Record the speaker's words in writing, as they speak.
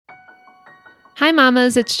Hi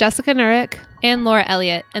mamas, it's Jessica Nurek and Laura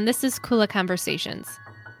Elliott, and this is Kula Conversations.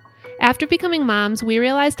 After becoming moms, we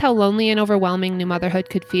realized how lonely and overwhelming new motherhood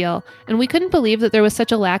could feel, and we couldn't believe that there was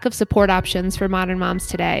such a lack of support options for modern moms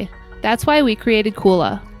today. That's why we created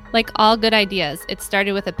Kula. Like all good ideas, it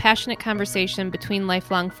started with a passionate conversation between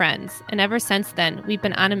lifelong friends, and ever since then, we've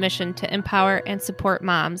been on a mission to empower and support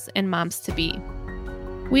moms and moms-to-be.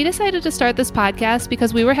 We decided to start this podcast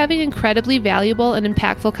because we were having incredibly valuable and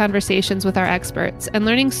impactful conversations with our experts and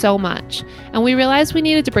learning so much, and we realized we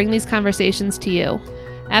needed to bring these conversations to you.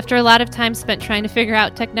 After a lot of time spent trying to figure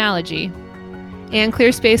out technology and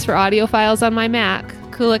clear space for audio files on my Mac,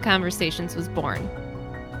 Kula Conversations was born.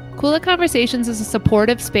 Kula Conversations is a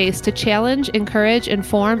supportive space to challenge, encourage,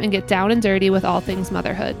 inform, and get down and dirty with all things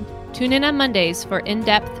motherhood. Tune in on Mondays for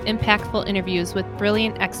in-depth, impactful interviews with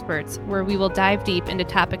brilliant experts where we will dive deep into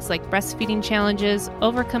topics like breastfeeding challenges,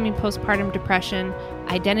 overcoming postpartum depression,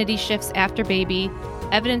 identity shifts after baby,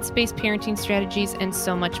 evidence-based parenting strategies, and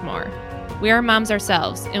so much more. We are moms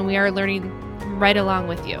ourselves, and we are learning right along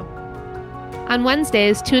with you. On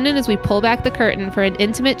Wednesdays, tune in as we pull back the curtain for an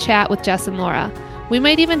intimate chat with Jess and Laura. We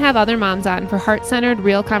might even have other moms on for heart-centered,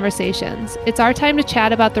 real conversations. It's our time to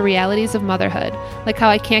chat about the realities of motherhood, like how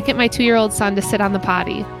I can't get my 2-year-old son to sit on the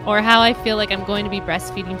potty. Or how I feel like I'm going to be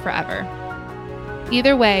breastfeeding forever.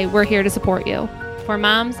 Either way, we're here to support you. For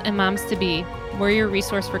moms and moms-to-be, we're your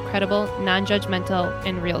resource for credible, non-judgmental,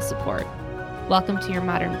 and real support. Welcome to your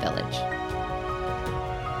modern village.